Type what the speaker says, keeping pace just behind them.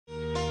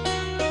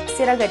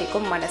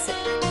சிறகடிக்கும் மனசு.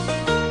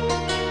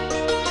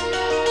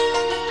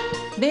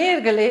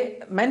 நேயர்களே,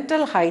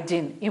 மென்டல்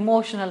ஹைஜீன்,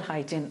 இமோஷனல்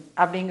ஹைஜீன்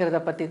அப்படிங்கிறத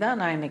பற்றி தான்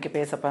நான் இன்னைக்கு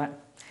பேச போகிறேன்.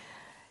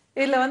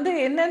 இதில்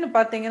என்னன்னு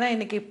பார்த்தீங்கன்னா,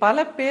 இன்னைக்கு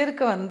பல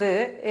பேருக்கு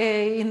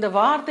இந்த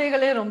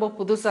வார்த்தைகளே ரொம்ப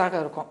புதுசாக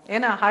இருக்கும்.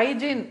 ஏன்னா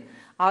ஹைஜீன்,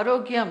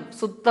 ஆரோக்கியம்,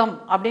 சுத்தம்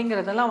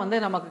அப்படிங்கிறதெல்லாம்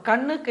நமக்கு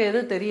கண்ணுக்கு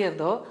எது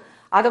தெரியறதோ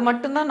அதை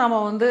மட்டும்தான்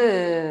நம்ம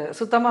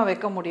சுத்தமாக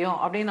வைக்க முடியும்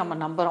அப்படின்னு நம்ம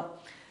நம்புகிறோம்.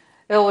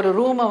 ஒரு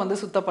ரூமை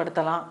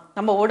சுத்தப்படுத்தலாம்,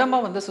 நம்ம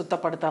உடம்பை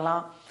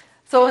சுத்தப்படுத்தலாம்,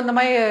 ஸோ இந்த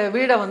மாதிரி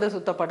வீடை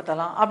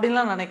சுத்தப்படுத்தலாம்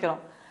அப்படின்லாம்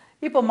நினைக்கிறோம்.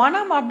 இப்போ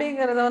மனம்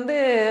அப்படிங்கிறது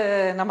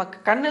நமக்கு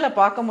கண்ணில்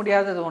பார்க்க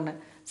முடியாதது ஒன்று.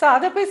 ஸோ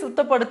அதை போய்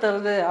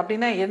சுத்தப்படுத்துறது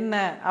அப்படின்னா என்ன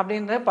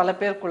அப்படின்ற பல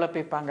பேர்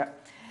குழப்பிப்பாங்க.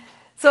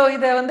 ஸோ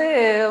இதை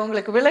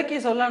உங்களுக்கு விளக்கி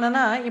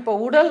சொல்லணும்னா, இப்போ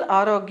உடல்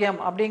ஆரோக்கியம்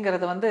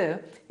அப்படிங்கிறது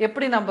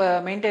எப்படி நம்ம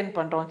மெயின்டைன்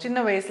பண்ணுறோம்.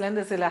 சின்ன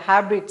வயசுலேருந்து சில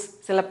ஹேபிட்ஸ்,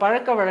 சில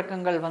பழக்க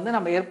வழக்கங்கள்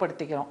நம்ம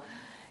ஏற்படுத்திக்கிறோம்.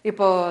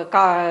 இப்போ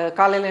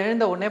காலையில்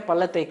எழுந்த உடனே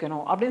பல்ல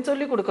தேய்க்கணும் அப்படின்னு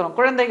சொல்லி கொடுக்குறோம்.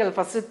 குழந்தைகள்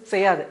ஃபஸ்ட்டு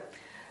செய்யாது.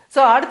 ஸோ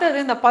அடுத்தது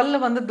இந்த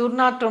பல்லு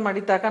துர்நாற்றம்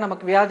அடித்தாக்கா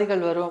நமக்கு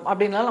வியாதிகள் வரும்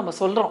அப்படின்லாம் நம்ம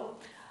சொல்கிறோம்.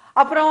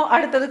 அப்புறம்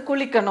அடுத்தது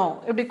குளிக்கணும்,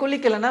 இப்படி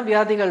குளிக்கலைன்னா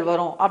வியாதிகள்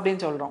வரும்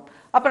அப்படின்னு சொல்கிறோம்.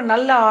 அப்புறம்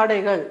நல்ல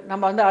ஆடைகள்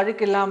நம்ம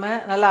அழுக்கு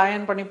இல்லாமல் நல்லா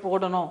அயன் பண்ணி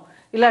போடணும்,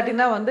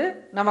 இல்லாட்டினா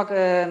நமக்கு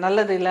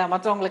நல்லது இல்லை,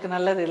 மற்றவங்களுக்கு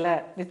நல்லது இல்லை,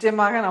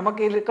 நிச்சயமாக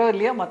நமக்கு இருக்கோ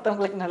இல்லையோ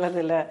மற்றவங்களுக்கு நல்லது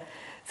இல்லை.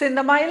 ஸோ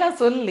இந்த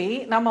மாதிரிலாம் சொல்லி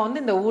நம்ம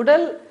இந்த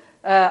உடல்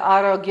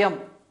ஆரோக்கியம்,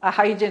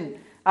 ஹைஜீன்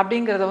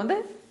அப்படிங்கிறத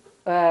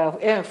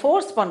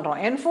ஃபோர்ஸ் பண்ணுறோம்,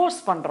 என்ஃபோர்ஸ்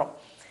பண்ணுறோம்.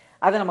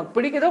 அது நமக்கு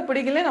பிடிக்குதோ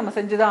பிடிக்கல நம்ம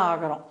செஞ்சு தான்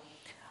ஆகிறோம்.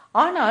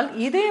 ஆனால்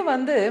இதே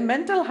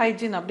மென்டல்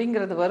ஹைஜீன்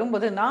அப்படிங்கிறது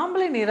வரும்போது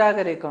நாமளே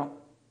நிராகரிக்கிறோம்.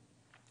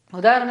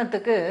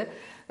 உதாரணத்துக்கு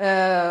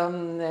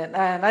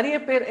நிறைய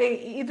பேர்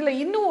இதில்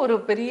இன்னும் ஒரு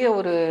பெரிய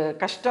ஒரு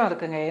கஷ்டம்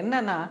இருக்குங்க.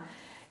 என்னன்னா,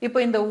 இப்போ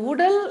இந்த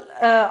உடல்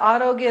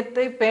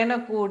ஆரோக்கியத்தை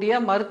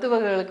பேணக்கூடிய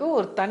மருத்துவர்களுக்கு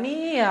ஒரு தனி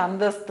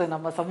அந்தஸ்து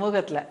நம்ம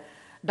சமூகத்தில்.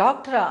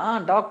 டாக்டரா?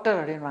 டாக்டர்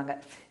அப்படின்வாங்க.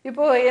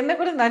 இப்போ என்ன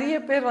கூட நிறைய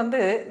பேர்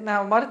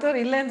நான் மருத்துவர்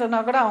இல்லைன்னு சொன்னா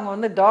கூட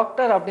அவங்க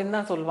டாக்டர் அப்படின்னு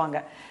தான் சொல்லுவாங்க.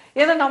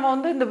 ஏன்னா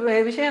நம்ம இந்த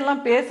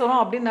விஷயம்லாம்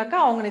பேசுகிறோம் அப்படின்னாக்கா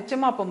அவங்க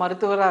நிச்சயமா அப்போ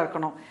மருத்துவராக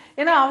இருக்கணும்.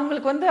 ஏன்னா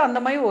அவங்களுக்கு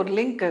அந்த மாதிரி ஒரு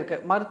லிங்க் இருக்கு.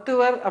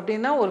 மருத்துவர்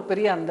அப்படின்னா ஒரு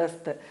பெரிய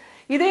அந்தஸ்து.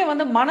 இதே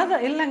மனதை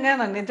இல்லைங்க,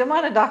 நான்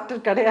நிஜமான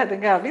டாக்டர்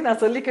கிடையாதுங்க அப்படின்னு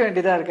நான் சொல்லிக்க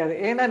வேண்டியதாக இருக்காது.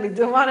 ஏன்னா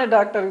நிஜமான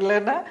டாக்டர்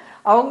இல்லைன்னா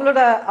அவங்களோட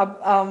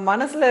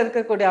மனசுல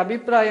இருக்கக்கூடிய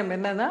அபிப்பிராயம்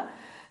என்னன்னா,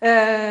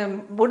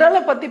 உடலை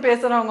பற்றி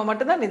பேசுகிறவங்க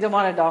மட்டும்தான்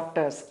நிஜமான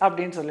டாக்டர்ஸ்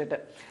அப்படின்னு சொல்லிட்டு.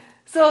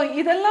 ஸோ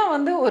இதெல்லாம்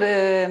ஒரு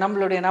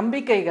நம்மளுடைய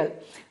நம்பிக்கைகள்.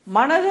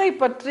 மனதை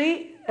பற்றி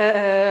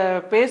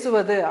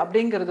பேசுவது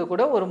அப்படிங்கிறது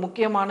கூட ஒரு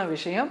முக்கியமான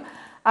விஷயம்.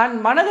 அண்ட்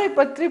மனதை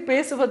பற்றி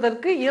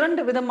பேசுவதற்கு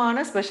 2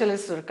 விதமான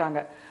ஸ்பெஷலிஸ்ட்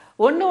இருக்காங்க.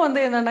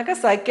 ஒன்று என்னன்னாக்கா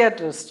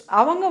சைக்கியாட்ரிஸ்ட்.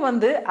 அவங்க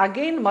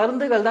அகெயின்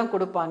மருந்துகள் தான்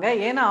கொடுப்பாங்க.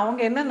 ஏன்னா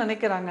அவங்க என்ன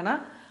நினைக்கிறாங்கன்னா,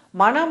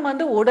 மனம்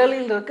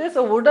உடலில் இருக்கு,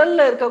 ஸோ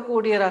உடல்ல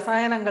இருக்கக்கூடிய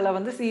ரசாயனங்களை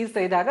சீர்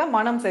செய்தாக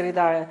மனம்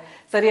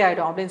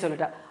சரியாயிடும் அப்படின்னு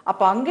சொல்லிட்டா.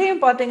 அப்போ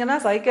அங்கேயும் பார்த்தீங்கன்னா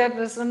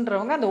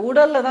சைக்கியாட்ரிஸ்ட்ன்றவங்க அந்த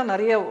உடல்ல தான்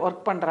நிறைய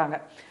ஒர்க் பண்றாங்க.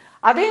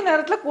 அதே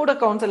நேரத்தில் கூட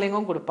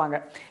கவுன்சிலிங்கும் கொடுப்பாங்க.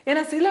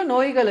 ஏன்னா சில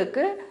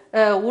நோய்களுக்கு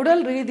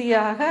உடல்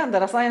ரீதியாக அந்த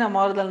ரசாயன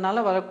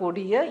மாறுதல்னால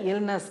வரக்கூடிய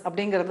இல்னஸ்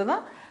அப்படிங்கிறது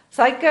தான்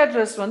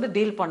சைக்கியாட்ரிஸ்ட்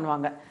டீல்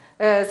பண்ணுவாங்க.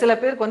 சில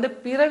பேருக்கு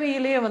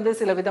பிறவியிலேயே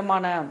சில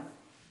விதமான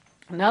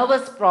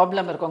நர்வஸ்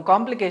ப்ராப்ளம் இருக்கும்,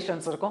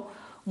 காம்ப்ளிகேஷன்ஸ் இருக்கும்.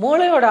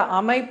 மூளையோட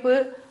அமைப்பு,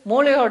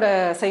 மூளையோட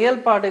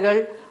செயல்பாடுகள்,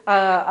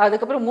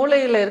 அதுக்கப்புறம்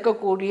மூளையில்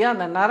இருக்கக்கூடிய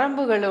அந்த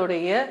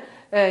நரம்புகளுடைய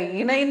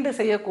இணைந்து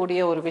செய்யக்கூடிய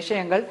ஒரு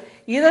விஷயங்கள்,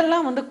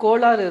 இதெல்லாம்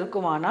கோளாறு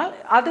இருக்குமானால்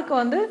அதுக்கு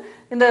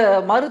இந்த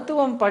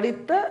மருத்துவம்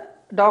படித்த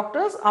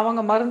டாக்டர்ஸ்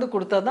அவங்க மருந்து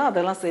கொடுத்தா தான்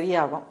அதெல்லாம்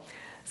சரியாகும்.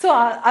 ஸோ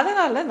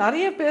அதனால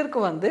நிறைய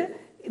பேருக்கு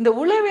இந்த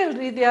உளவியல்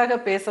ரீதியாக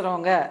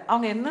பேசுகிறவங்க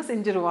அவங்க என்ன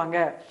செஞ்சிருவாங்க,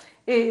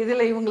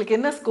 இதில் இவங்களுக்கு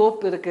என்ன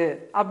ஸ்கோப் இருக்கு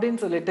அப்படின்னு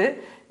சொல்லிட்டு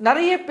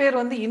நிறைய பேர்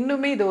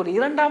இன்னுமே இது ஒரு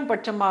 2ஆம்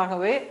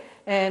பட்சமாகவே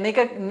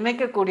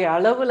நினைக்கக்கூடிய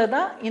அளவுல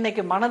தான்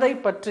இன்னைக்கு மனதை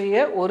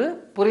பற்றிய ஒரு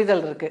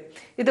புரிதல் இருக்கு.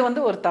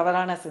 இது ஒரு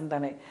தவறான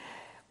சிந்தனை.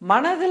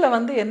 மனதில்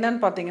என்னன்னு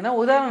பார்த்தீங்கன்னா,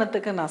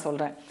 உதாரணத்துக்கு நான்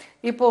சொல்றேன்.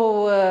 இப்போ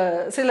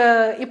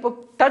இப்போ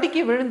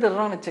தடுக்கி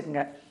விழுந்துடுறோம்னு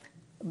வச்சுக்கோங்க,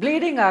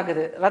 ப்ளீடிங்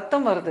ஆகுது,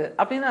 ரத்தம் வருது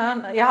அப்படின்னா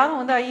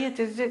யாரும் ஐயே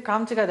சிரிச்சு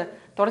காமிச்சிக்காத,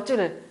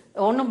 தொடச்சிடு,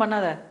 ஒன்றும்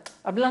பண்ணாத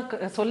அப்படிலாம்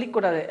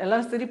சொல்லிக்கூடாது,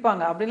 எல்லாரும்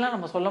சிரிப்பாங்க அப்படின்லாம்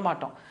நம்ம சொல்ல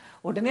மாட்டோம்.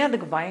 உடனே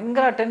அதுக்கு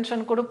பயங்கர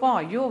அட்டென்ஷன் கொடுப்போம்.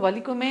 ஐயோ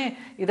வலிக்குமே,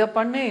 இதை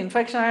பண்ணு,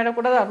 இன்ஃபெக்ஷன்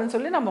ஆகிடக்கூடாது அப்படின்னு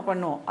சொல்லி நம்ம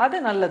பண்ணுவோம். அது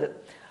நல்லது.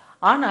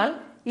 ஆனால்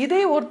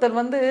இதே ஒருத்தர்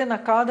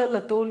நான்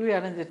காதலில் தோல்வி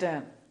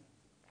அடைஞ்சிட்டேன்,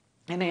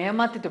 என்னை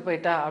ஏமாத்திட்டு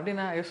போயிட்டா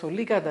அப்படின்னா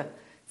சொல்லிக்காத,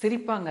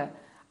 சிரிப்பாங்க,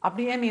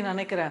 அப்படியே நீ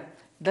நினைக்கிற,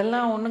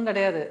 இதெல்லாம் ஒன்றும்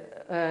கிடையாது,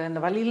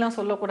 இந்த வலியெல்லாம்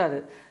சொல்லக்கூடாது,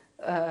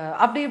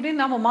 அப்படி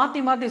இப்படின்னு நம்ம மாற்றி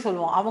மாற்றி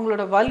சொல்லுவோம்.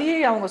 அவங்களோட வலியை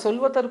அவங்க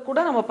சொல்வதற்கு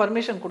கூட நம்ம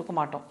பர்மிஷன் கொடுக்க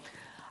மாட்டோம்.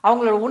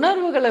 அவங்களோட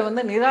உணர்வுகளை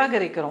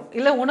நிராகரிக்கிறோம்,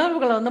 இல்லை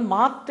உணர்வுகளை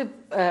மாற்றி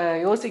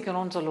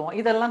யோசிக்கணும்னு சொல்லுவோம்.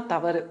 இதெல்லாம்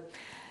தவறு.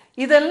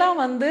 இதெல்லாம்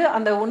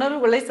அந்த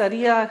உணர்வுகளை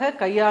சரியாக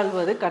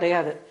கையாள்வது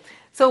கிடையாது.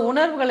 ஸோ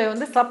உணர்வுகளை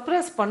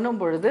சப்ரஸ் பண்ணும்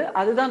பொழுது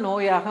அதுதான்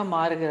நோயாக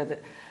மாறுகிறது.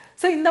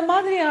 ஸோ இந்த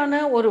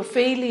மாதிரியான ஒரு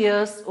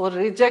ஃபெயிலியர்ஸ், ஒரு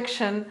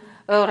ரிஜெக்ஷன்,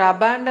 ஒரு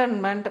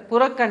அபேண்டன்மெண்ட்,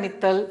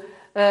 புறக்கணித்தல்,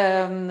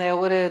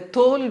 ஒரு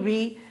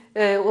தோல்வி,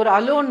 ஒரு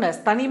அலோன்னஸ்,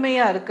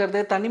 தனிமையா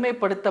இருக்கிறது,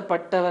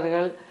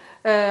 தனிமைப்படுத்தப்பட்டவர்கள்,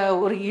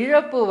 ஒரு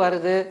இழப்பு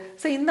வருது.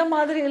 ஸோ இந்த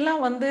மாதிரி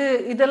எல்லாம் வந்து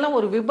இதெல்லாம்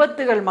ஒரு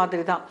விபத்துகள்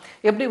மாதிரி தான்.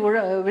 எப்படி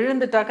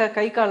விழுந்துட்டாக்கா,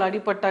 கை கால்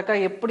அடிபட்டாக்கா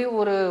எப்படி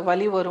ஒரு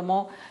வலி வருமோ,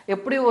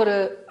 எப்படி ஒரு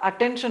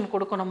அட்டென்ஷன்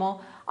கொடுக்கணுமோ,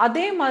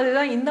 அதே மாதிரி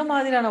தான் இந்த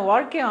மாதிரியான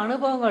வாழ்க்கை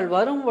அனுபவங்கள்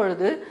வரும்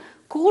பொழுது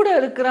கூட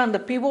இருக்கிற அந்த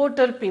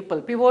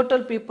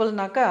பிவோட்டல்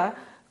பீப்புள்னாக்கா,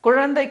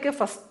 குழந்தைக்கு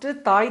ஃபஸ்ட்டு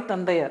தாய்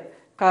தந்தையர்.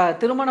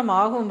 திருமணம்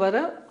ஆகும் வர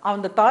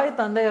அந்த தாய்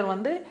தந்தையர்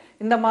வந்து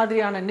இந்த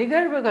மாதிரியான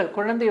நிகழ்வுகள்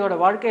குழந்தையோட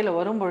வாழ்க்கையில்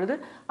வரும்பொழுது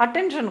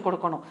அட்டென்ஷன்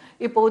கொடுக்கணும்.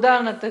 இப்போ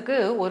உதாரணத்துக்கு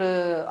ஒரு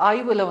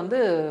ஆய்வில் வந்து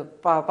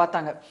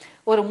பார்த்தாங்க.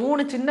 ஒரு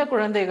 3 சின்ன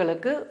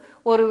குழந்தைகளுக்கு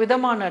ஒரு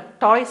விதமான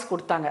டாய்ஸ்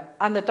கொடுத்தாங்க.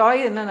 அந்த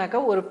டாய்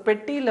என்னன்னாக்கா, ஒரு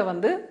பெட்டியில்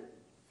வந்து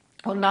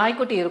ஒரு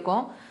நாய்க்குட்டி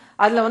இருக்கும்.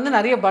 அதில் வந்து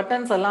நிறைய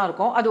பட்டன்ஸ் எல்லாம்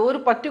இருக்கும். அது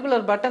ஒரு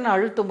பர்டிகுலர் பட்டனை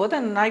அழுத்தும் போது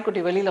அந்த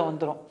நாய்க்குட்டி வெளியில்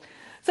வந்துடும்.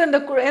 ஸோ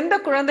எந்த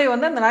குழந்தை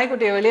வந்து அந்த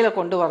நாய்க்குட்டியை வெளியில்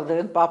கொண்டு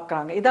வரதுன்னு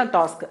பார்க்குறாங்க. இதான்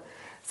டாஸ்க்கு.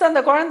 ஸோ அந்த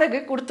குழந்தைக்கு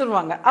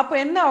கொடுத்துருவாங்க. அப்போ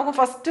என்ன ஆகும்,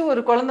 ஃபஸ்ட்டு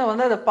ஒரு குழந்தை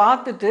வந்து அதை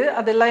பார்த்துட்டு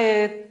அதெல்லாம்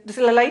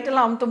சில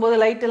லைட்டெல்லாம் அமுத்தும் போது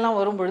லைட்டெல்லாம்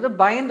வரும்பொழுது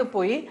பயந்து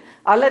போய்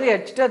அலறி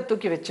அடிச்சுட்டு அதை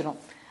தூக்கி வச்சிடும்.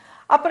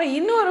 அப்புறம்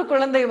இன்னொரு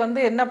குழந்தை வந்து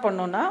என்ன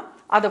பண்ணுன்னா,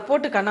 அதை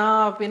போட்டு கண்ணா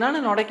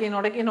பின்னான்னு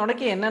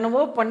நொடக்கி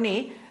என்னென்னவோ பண்ணி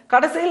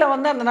கடைசியில்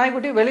வந்து அந்த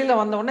நாய்க்குட்டி வெளியில்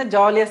வந்தவுடனே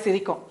ஜாலியாக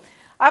சிரிக்கும்.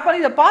 அப்புறம்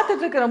இதை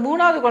பார்த்துட்டு இருக்கிற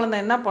 3வது குழந்தை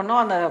என்ன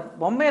பண்ணும், அந்த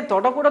பொம்மையை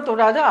தொடக்கூட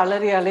தொடாது,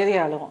 அலறி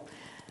அழுவும்.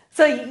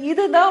 ஸோ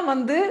இதுதான்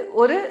வந்து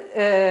ஒரு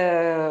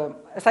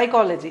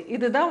சைக்காலஜி.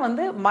 இதுதான்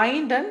வந்து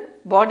mind and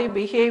body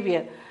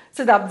behaviour. So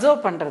இதை அப்சர்வ்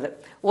பண்ணுறது.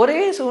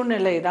 ஒரே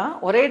சூழ்நிலை தான்,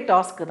 ஒரே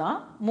டாஸ்க்கு தான்,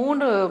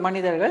 3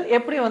 மனிதர்கள்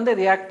எப்படி வந்து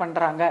ரியாக்ட்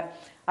பண்ணுறாங்க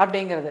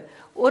அப்படிங்கிறது.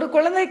 ஒரு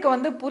குழந்தைக்கு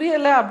வந்து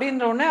புரியலை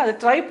அப்படின்றவுடனே அதை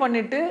ட்ரை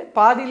பண்ணிவிட்டு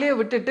பாதியிலே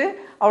விட்டுட்டு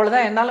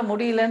அவ்வளோதான் என்னால்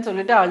முடியலன்னு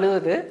சொல்லிட்டு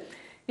அழுவுது.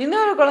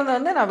 இன்னொரு குழந்தை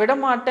வந்து நான்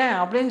விடமாட்டேன்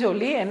அப்படின்னு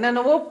சொல்லி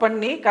என்னென்னவோ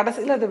பண்ணி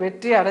கடைசியில் அது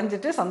வெற்றி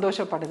அடைஞ்சிட்டு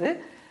சந்தோஷப்படுது.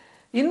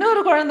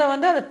 இன்னொரு குழந்தை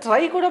வந்து அதை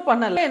ட்ரை கூட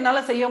பண்ணலை,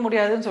 என்னால் செய்ய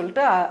முடியாதுன்னு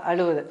சொல்லிட்டு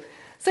அழுவுது.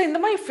 ஸோ இந்த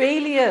மாதிரி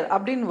ஃபெயிலியர்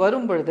அப்படின்னு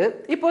வரும் பொழுது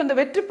இப்போ இந்த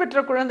வெற்றி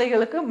பெற்ற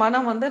குழந்தைகளுக்கு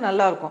மனம் வந்து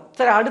நல்லா இருக்கும்.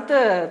 சரி,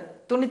 அடுத்த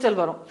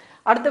துணிச்சல் வரும்,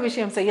 அடுத்த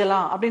விஷயம்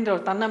செய்யலாம் அப்படின்ற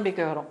ஒரு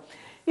தன்னம்பிக்கை வரும்.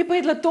 இப்போ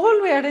இதில்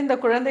தோல்வி அடைந்த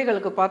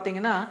குழந்தைகளுக்கு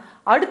பார்த்தீங்கன்னா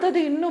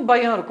அடுத்தது இன்னும்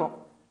பயம் இருக்கும்,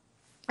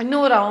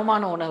 இன்னும் ஒரு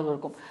அவமான உணர்வு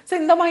இருக்கும். ஸோ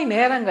இந்த மாதிரி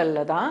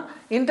நேரங்களில் தான்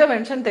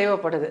இன்டர்வென்ஷன்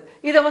தேவைப்படுது.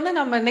 இதை வந்து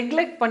நம்ம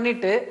நெக்லெக்ட்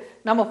பண்ணிட்டு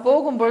நம்ம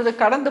போகும்பொழுது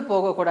கடந்து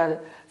போகக்கூடாது.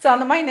 ஸோ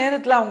அந்த மாதிரி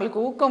நேரத்தில் அவங்களுக்கு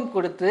ஊக்கம்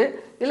கொடுத்து,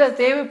 இல்லை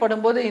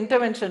தேவைப்படும் போது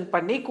இன்டர்வென்ஷன்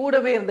பண்ணி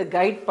கூடவே இருந்து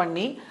கைட்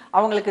பண்ணி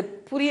அவங்களுக்கு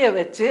புரிய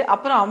வச்சு,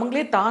 அப்புறம்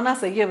அவங்களே தானாக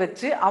செய்ய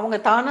வச்சு, அவங்க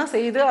தானாக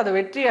செய்து அதை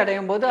வெற்றி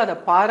அடையும் போது அதை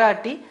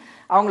பாராட்டி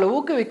அவங்கள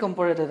ஊக்குவிக்கும்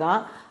பொழுது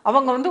தான்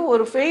அவங்க வந்து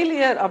ஒரு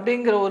ஃபெயிலியர்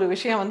அப்படிங்கிற ஒரு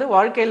விஷயம் வந்து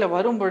வாழ்க்கையில்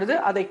வரும் பொழுது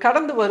அதை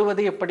கடந்து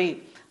வருவது எப்படி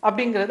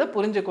அப்படிங்கிறத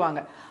புரிஞ்சுக்குவாங்க.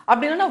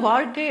 அப்படின்னா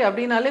வாழ்க்கை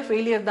அப்படின்னாலே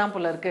ஃபெயிலியர் தான்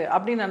போல இருக்கு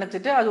அப்படின்னு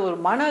நினச்சிட்டு அது ஒரு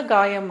மன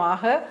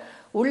காயமாக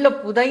உள்ள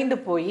புதைந்து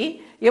போய்,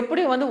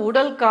 எப்படி வந்து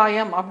உடல்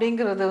காயம்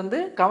அப்படிங்கிறது வந்து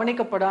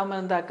கவனிக்கப்படாமல்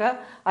இருந்தாக்கா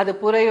அது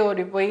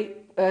புறையோடி போய்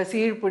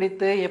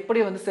சீழ்பிடித்து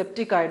எப்படி வந்து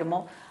செப்டிக் ஆகிடுமோ,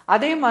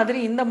 அதே மாதிரி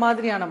இந்த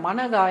மாதிரியான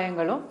மன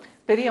காயங்களும்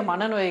பெரிய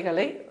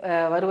மனநோய்களை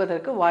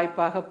வருவதற்கு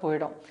வாய்ப்பாக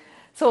போயிடும்.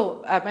 So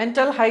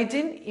mental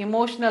hygiene,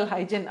 emotional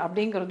hygiene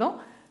அப்படிங்கிறதும்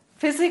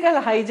ஃபிசிக்கல்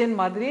ஹைஜீன்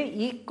மாதிரி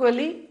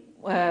ஈக்குவலி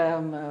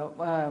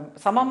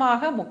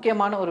சமமாக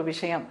முக்கியமான ஒரு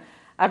விஷயம்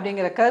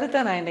அப்படிங்கிற கருத்தை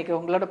நான் இன்னைக்கு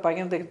உங்களோட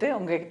பகிர்ந்துக்கிட்டு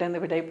உங்ககிட்ட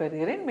இருந்து விடை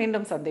பெறுகிறேன்.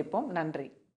 மீண்டும் சந்திப்போம். நன்றி.